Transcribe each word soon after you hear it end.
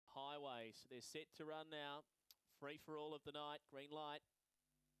race. They're set to run now. Free for all of the night. Green light.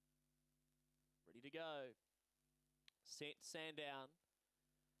 Ready to go. Set Sandown.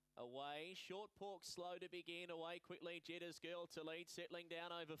 Away, Short Pork slow to begin. Away quickly, Jetta's Girl to lead, settling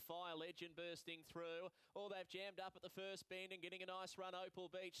down over Fire Legend, bursting through. Oh, they've jammed up at the first bend and getting a nice run,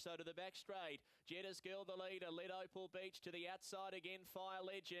 Opal Beach. So to the back straight, Jetta's Girl the leader, led Opal Beach to the outside again, Fire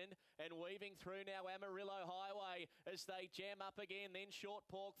Legend, and weaving through now Amarillo Highway as they jam up again. Then Short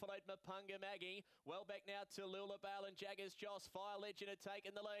Pork followed Mapunga Maggie. Well back now to Lullaby and Jaggers Joss. Fire Legend had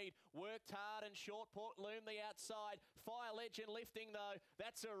taken the lead, worked hard, and Short Pork loomed the outside. Fire Legend lifting though,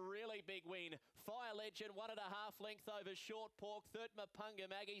 that's a really big win. Fire Legend 1.5 length over Short Pork. Third Mapunga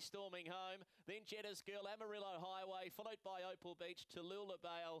Maggie storming home. Then Jetta's Girl, Amarillo Highway, followed by Opal Beach to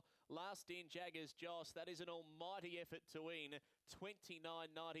Lullaby. Last in Jaggers Joss. That is an almighty effort to win.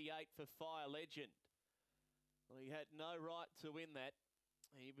 29.98 for Fire Legend. Well, he had no right to win that.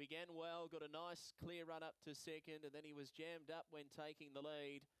 He began well, got a nice clear run up to second, and then he was jammed up when taking the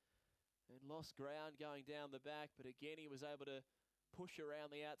lead and lost ground going down the back. But again, he was able to push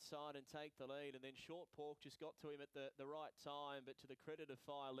around the outside and take the lead, and then Short Pork just got to him at the right time. But to the credit of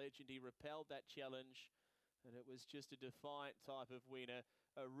Fire Legend, he repelled that challenge, and it was just a defiant type of winner.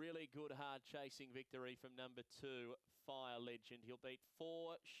 A really good hard chasing victory from number 2, Fire Legend. He'll beat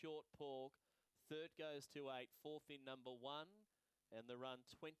 4 Short Pork. Third goes to 8, fourth in number 1, and the run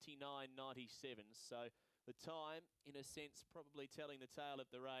 29.97. So the time, in a sense, probably telling the tale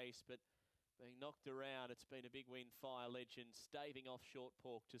of the race, but being knocked around, it's been a big win. Fire Legend staving off Short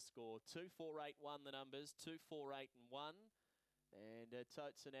Pork to score. 2, 4, 8, 1 the numbers. 2, 4, 8 and 1. And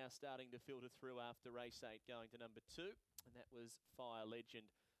totes are now starting to filter through after race 8 going to number 2. And that was Fire Legend.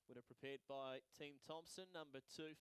 Winner prepared by Team Thompson. Number 2.